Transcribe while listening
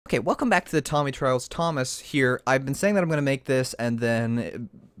Okay, welcome back to the Tommy Trials. Thomas here. I've been saying that I'm going to make this, and then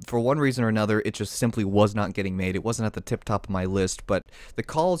for one reason or another, it just simply was not getting made. It wasn't at the tip top of my list, but the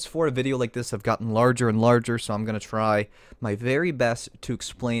calls for a video like this have gotten larger and larger, so I'm going to try my very best to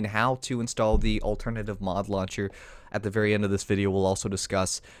explain how to install the alternative mod launcher. At the very end of this video, we'll also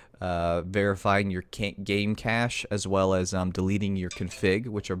discuss verifying your game cache as well as deleting your config,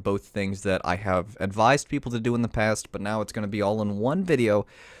 which are both things that I have advised people to do in the past, but now it's going to be all in one video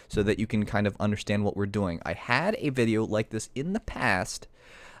so that you can kind of understand what we're doing. I had a video like this in the past,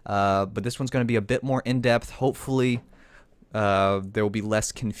 but this one's going to be a bit more in-depth. Hopefully there will be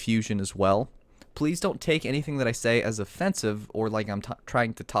less confusion as well. Please don't take anything that I say as offensive or like I'm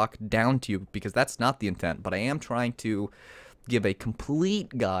trying to talk down to you, because that's not the intent, but I am trying to give a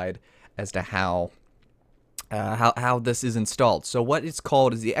complete guide as to how this is installed. So what it's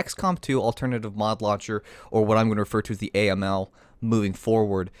called is the XCOM 2 Alternative Mod Launcher, or what I'm going to refer to as the AML moving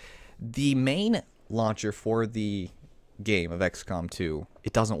forward. The main launcher for the game of XCOM 2,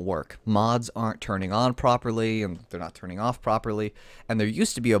 it doesn't work. Mods aren't turning on properly, and they're not turning off properly, and there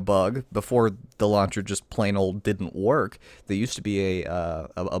used to be a bug before the launcher just plain old didn't work. There used to be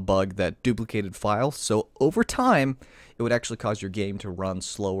a bug that duplicated files, so over time it would actually cause your game to run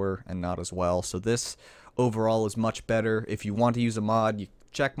slower and not as well. So this overall is much better. If you want to use a mod, you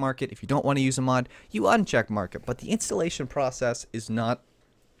check mark it. If you don't want to use a mod, you uncheck mark it. But the installation process is not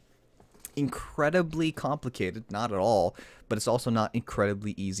incredibly complicated, not at all, but it's also not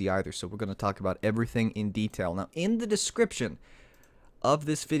incredibly easy either. So we're going to talk about everything in detail. Now, in the description of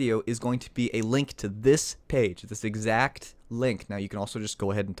this video is going to be a link to this page, this exact link. Now, you can also just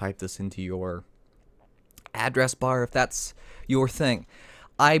go ahead and type this into your address bar if that's your thing.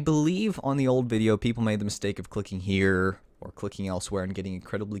 I believe on the old video, people made the mistake of clicking here or clicking elsewhere and getting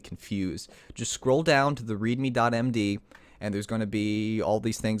incredibly confused. Just scroll down to the readme.md, and there's going to be all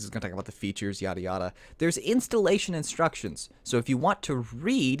these things. It's going to talk about the features, yada yada. There's installation instructions. So if you want to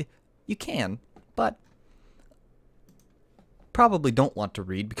read, you can, but probably don't want to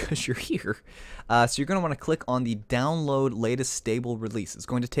read because you're here. So you're going to want to click on the download latest stable release. It's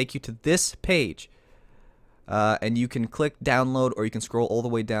going to take you to this page. And you can click download, or you can scroll all the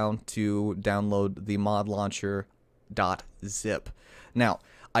way down to download the mod launcher.zip. Now,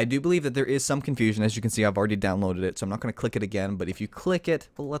 I do believe that there is some confusion. As you can see, I've already downloaded it, so I'm not going to click it again. But if you click it,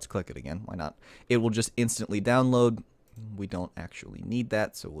 well, let's click it again. Why not? It will just instantly download. We don't actually need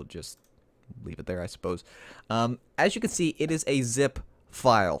that, so we'll just leave it there, I suppose. As you can see, it is a zip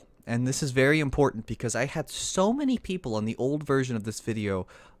file. And this is very important because I had so many people on the old version of this video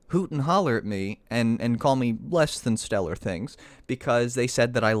hoot and holler at me and call me less than stellar things because they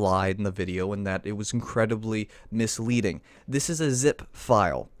said that I lied in the video and that it was incredibly misleading. This is a zip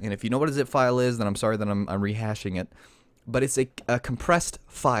file, and if you know what a zip file is, then I'm sorry that I'm rehashing it, but it's a compressed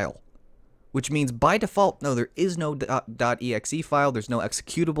file, which means by default, no, there is no .exe file, there's no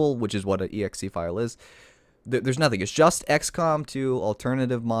executable, which is what an exe file is. There's nothing. It's just XCOM 2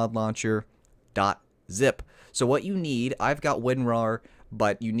 Alternative Mod Launcher .zip. So what you need, I've got WinRAR,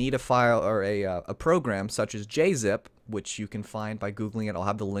 but you need a file or a program such as JZip, which you can find by Googling it. I'll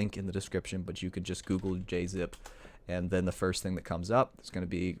have the link in the description, but you could just Google JZip, and then the first thing that comes up is going to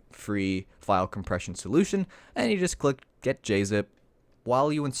be free file compression solution, and you just click get JZip.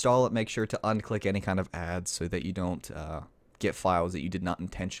 While you install it, make sure to unclick any kind of ads so that you don't get files that you did not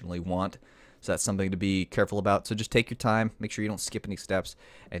intentionally want. So that's something to be careful about. So just take your time, make sure you don't skip any steps,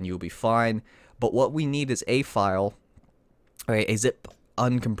 and you'll be fine. But what we need is a file, a zip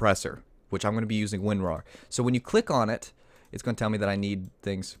uncompressor, which I'm going to be using WinRAR. So when you click on it, it's going to tell me that I need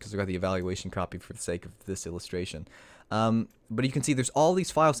things because I've got the evaluation copy for the sake of this illustration. But you can see there's all these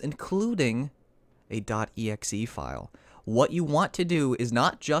files, including a .exe file. What you want to do is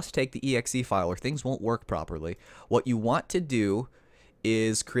not just take the exe file, or things won't work properly. What you want to do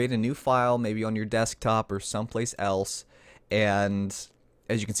is create a new file, maybe on your desktop or someplace else. And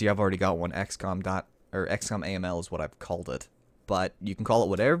as you can see, I've already got one. XCOM AML is what I've called it. But you can call it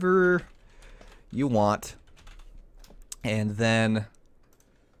whatever you want, and then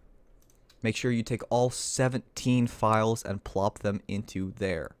make sure you take all 17 files and plop them into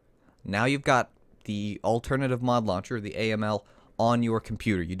there. Now you've got the alternative mod launcher, the AML, on your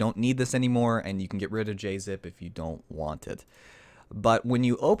computer. You don't need this anymore, and you can get rid of JZip if you don't want it. But when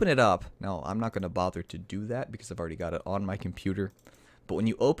you open it up, now I'm not going to bother to do that because I've already got it on my computer, but when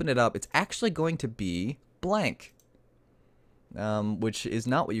you open it up, it's actually going to be blank. Which is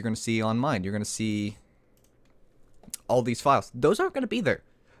not what you're going to see on mine. You're going to see all these files. Those aren't going to be there,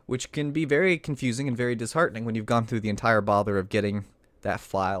 which can be very confusing and very disheartening when you've gone through the entire bother of getting that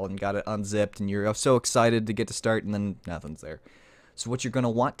file and got it unzipped, and you're so excited to get to start, and then nothing's there. So what you're going to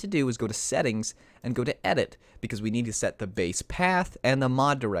want to do is go to Settings and go to Edit, because we need to set the base path and the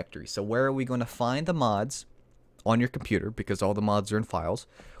mod directory. So where are we going to find the mods on your computer, because all the mods are in files?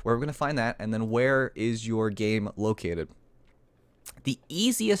 Where we're going to find that, and then where is your game located? The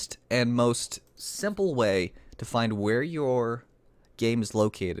easiest and most simple way to find where your game is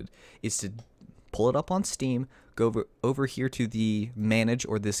located is to pull it up on Steam, go over here to the Manage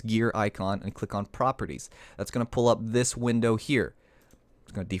or this gear icon, and click on Properties. That's going to pull up this window here.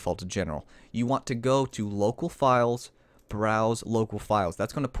 It's going to default to General. You want to go to Local Files, Browse Local Files.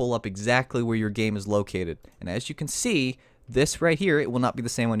 That's going to pull up exactly where your game is located. And as you can see, this right here, it will not be the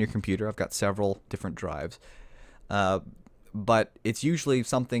same on your computer. I've got several different drives. But it's usually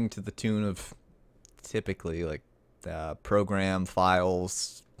something to the tune of typically like program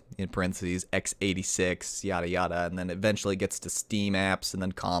files, in parentheses, x86, yada yada, and then eventually gets to Steam apps, and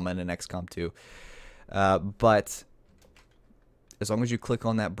then Common and XCOM 2. But as long as you click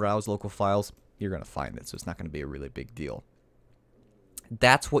on that Browse Local Files, you're going to find it, so it's not going to be a really big deal.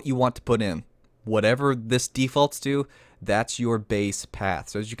 That's what you want to put in. Whatever this defaults to, that's your base path.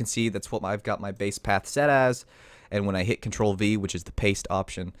 So as you can see, that's what I've got my base path set as, and when I hit Control V, which is the paste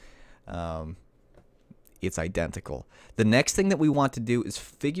option, it's identical. The next thing that we want to do is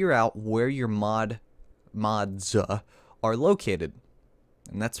figure out where your mods are located.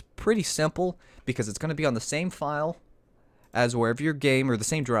 And that's pretty simple, because it's going to be on the same file as wherever your game, or the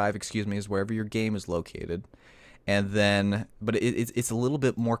same drive, excuse me, as wherever your game is located. And then, but it's a little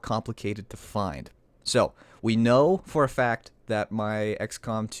bit more complicated to find. So we know for a fact that my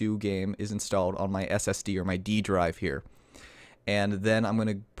XCOM 2 game is installed on my SSD or my D drive here. And then I'm going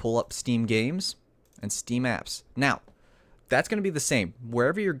to pull up Steam Games and Steam Apps. Now, that's going to be the same.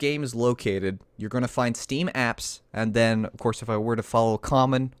 Wherever your game is located, you're going to find Steam Apps, and then, of course, if I were to follow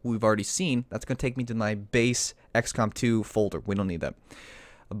Common, we've already seen, that's going to take me to my base XCOM 2 folder. We don't need that.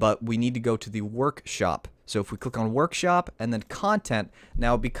 But we need to go to the Workshop. So if we click on Workshop and then Content,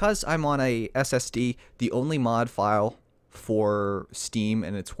 now because I'm on a SSD, the only mod file for Steam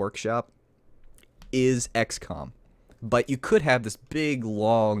and its Workshop is XCOM. But you could have this big,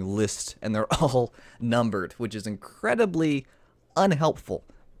 long list, and they're all numbered, which is incredibly unhelpful.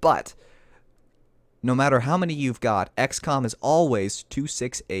 But no matter how many you've got, XCOM is always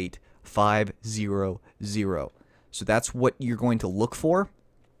 268500. So that's what you're going to look for.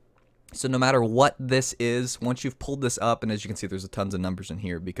 So no matter what this is, once you've pulled this up, and as you can see, there's tons of numbers in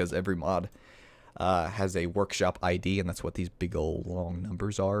here because every mod has a workshop ID, and that's what these big old long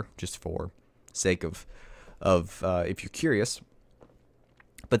numbers are, just for sake of if you're curious.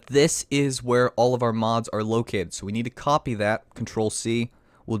 But this is where all of our mods are located, so we need to copy that. Control C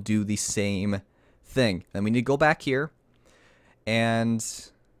will do the same thing. Then we need to go back here, and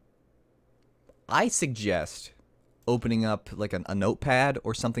I suggest opening up like a notepad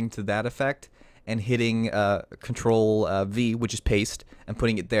or something to that effect and hitting Control V, which is paste, and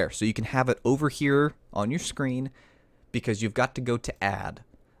putting it there. So you can have it over here on your screen, because you've got to go to Add.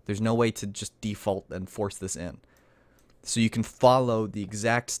 There's no way to just default and force this in. So you can follow the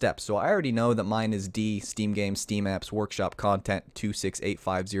exact steps. So I already know that mine is D, Steam Games, Steam Apps, Workshop, Content,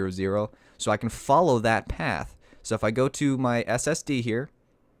 268500. So I can follow that path. So if I go to my SSD here,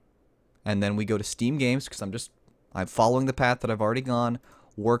 and then we go to Steam Games, because I'm following the path that I've already gone,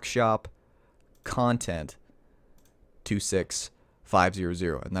 Workshop, Content,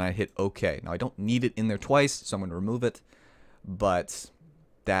 26500, and then I hit OK. Now I don't need it in there twice, so I'm going to remove it, but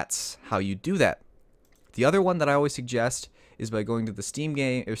that's how you do that. The other one that I always suggest is by going to the Steam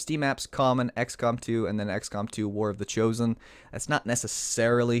game or Steam Apps, Common, XCOM 2, and then XCOM 2 War of the Chosen. That's not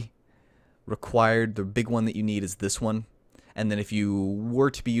necessarily required. The big one that you need is this one. And then if you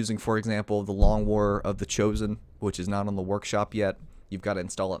were to be using, for example, the Long War of the Chosen, which is not on the Workshop yet, you've got to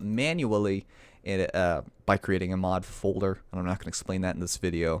install it manually by creating a mod folder. And I'm not going to explain that in this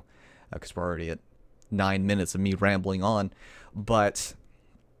video because we're already at 9 minutes of me rambling on. But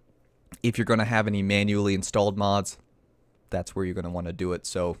if you're going to have any manually installed mods, that's where you're going to want to do it.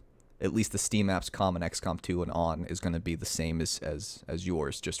 So at least the Steam Apps, Common, XCOM 2, and on is going to be the same as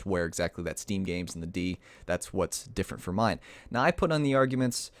yours. Just where exactly that Steam Games and the D, that's what's different for mine. Now, I put on the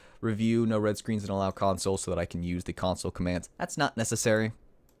arguments, review, no red screens, and allow console so that I can use the console commands. That's not necessary,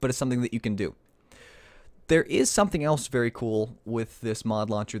 but it's something that you can do. There is something else very cool with this mod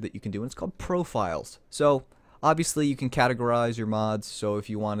launcher that you can do, and it's called profiles. So obviously you can categorize your mods. So if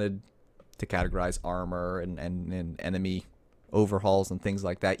you wanted to categorize armor and enemy overhauls and things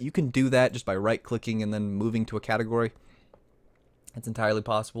like that, you can do that just by right-clicking and then moving to a category. It's entirely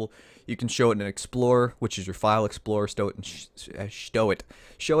possible. You can show it in Explorer, which is your file explorer. Show it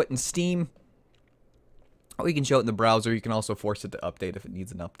in Steam, Or you can show it in the browser. You can also force it to update if it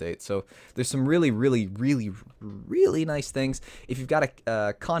needs an update. So there's some really, really, really, really nice things. If you've got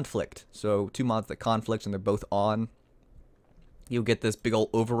a conflict, so two mods that conflict and they're both on, you'll get this big old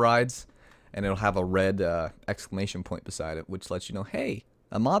overrides, and it'll have a red exclamation point beside it, which lets you know, hey,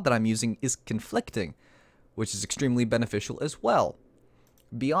 a mod that I'm using is conflicting, which is extremely beneficial as well.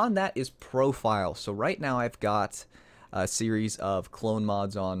 Beyond that is profile. So right now I've got a series of clone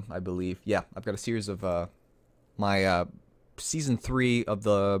mods on, I believe. Yeah, I've got a series of my season 3 of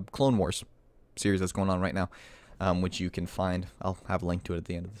the Clone Wars series that's going on right now, which you can find. I'll have a link to it at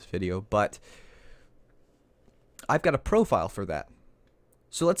the end of this video, but I've got a profile for that.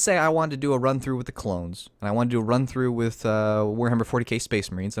 So let's say I wanted to do a run through with the clones, and I wanted to do a run through with Warhammer 40k Space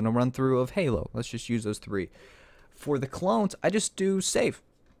Marines, and a run through of Halo. Let's just use those 3. For the clones, I just do save.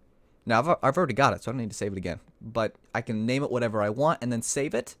 Now, I've already got it, so I don't need to save it again. But I can name it whatever I want and then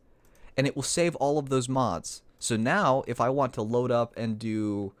save it, and it will save all of those mods. So now, if I want to load up and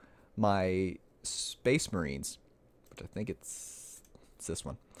do my Space Marines, which I think it's this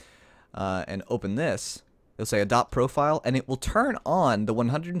one, and open this, it'll say Adopt Profile, and it will turn on the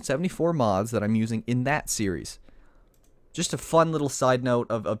 174 mods that I'm using in that series. Just a fun little side note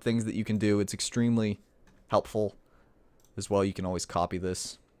of things that you can do. It's extremely helpful as well. You can always copy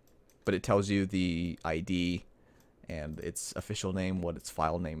this, but it tells you the ID and its official name, what its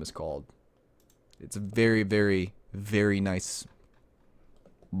file name is called. It's a very, very, very nice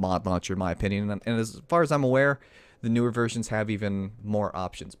mod launcher in my opinion, and as far as I'm aware, the newer versions have even more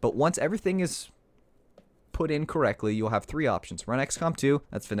options. But once everything is put in correctly, you'll have 3 options. Run XCOM 2,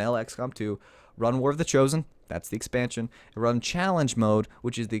 that's vanilla XCOM 2. Run War of the Chosen, that's the expansion. And run Challenge Mode,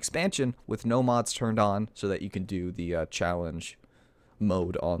 which is the expansion with no mods turned on, so that you can do the challenge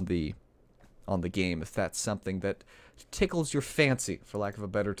mode on the game, if that's something that tickles your fancy, for lack of a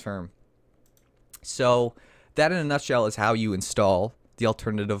better term. So that in a nutshell is how you install the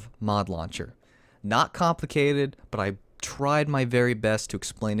alternative mod launcher. Not complicated, but I tried my very best to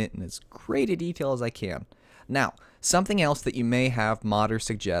explain it in as great a detail as I can. Now, something else that you may have modders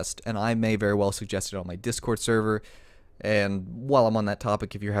suggest, and I may very well suggest it on my Discord server, and while I'm on that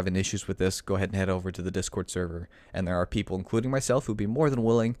topic, if you're having issues with this, go ahead and head over to the Discord server, and there are people, including myself, who'd be more than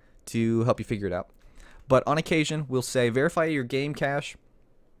willing to help you figure it out. But on occasion, we'll say verify your game cache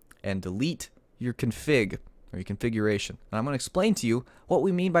and delete your config, or your configuration. And I'm going to explain to you what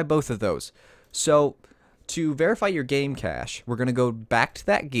we mean by both of those. So, to verify your game cache, we're going to go back to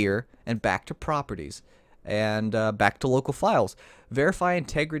that gear and back to properties and back to local files. Verify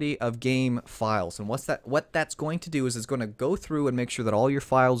integrity of game files. And what that's going to do is it's going to go through and make sure that all your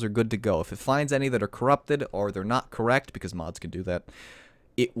files are good to go. If it finds any that are corrupted or they're not correct, because mods can do that,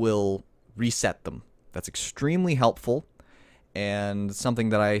 it will reset them. That's extremely helpful and something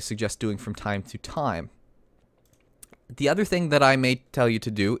that I suggest doing from time to time. The other thing that I may tell you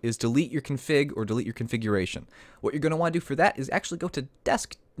to do is delete your config or delete your configuration. What you're going to want to do for that is actually go to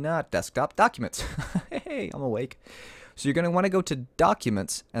desktop documents. Hey, I'm awake. So you're going to want to go to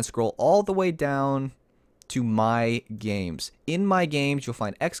documents and scroll all the way down to my games. In my games, you'll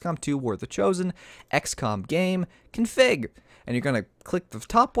find XCOM 2 War of the Chosen, XCOM game, config. And you're going to click the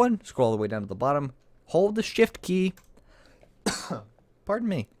top one, scroll all the way down to the bottom, hold the shift key, pardon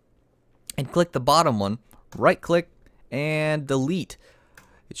me, and click the bottom one, right click, and delete.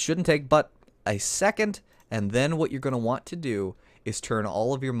 It shouldn't take but a second, and then what you're going to want to do is turn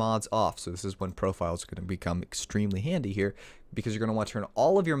all of your mods off. So this is when profiles are going to become extremely handy here, because you're going to want to turn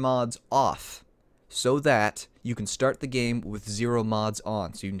all of your mods off so that you can start the game with 0 mods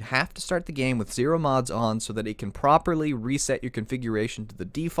on. So you have to start the game with 0 mods on so that it can properly reset your configuration to the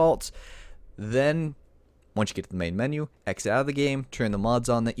defaults. Then, once you get to the main menu, exit out of the game, turn the mods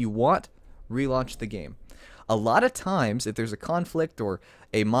on that you want, relaunch the game. A lot of times, if there's a conflict or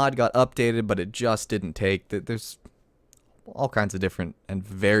a mod got updated but it just didn't take, there's all kinds of different and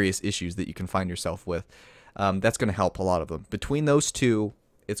various issues that you can find yourself with. That's going to help a lot of them. Between those two,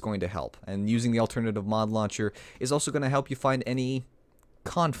 it's going to help. And using the alternative mod launcher is also going to help you find any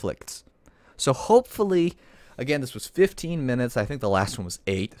conflicts. So hopefully, again, this was 15 minutes. I think the last one was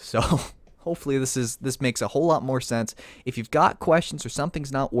 8. So hopefully this makes a whole lot more sense. If you've got questions or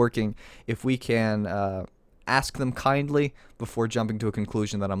something's not working, if we can ask them kindly before jumping to a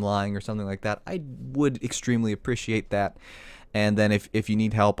conclusion that I'm lying or something like that, I would extremely appreciate that. And then if you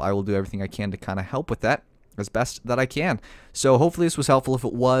need help, I will do everything I can to kind of help with that as best that I can. So hopefully this was helpful. If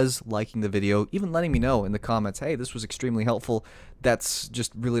it was, liking the video, even letting me know in the comments, hey, this was extremely helpful. That's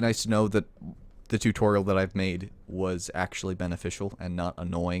just really nice to know that the tutorial that I've made was actually beneficial and not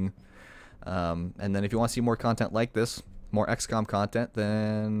annoying. And then if you want to see more content like this, more XCOM content,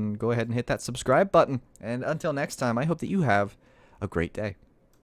 then go ahead and hit that subscribe button. And until next time, I hope that you have a great day.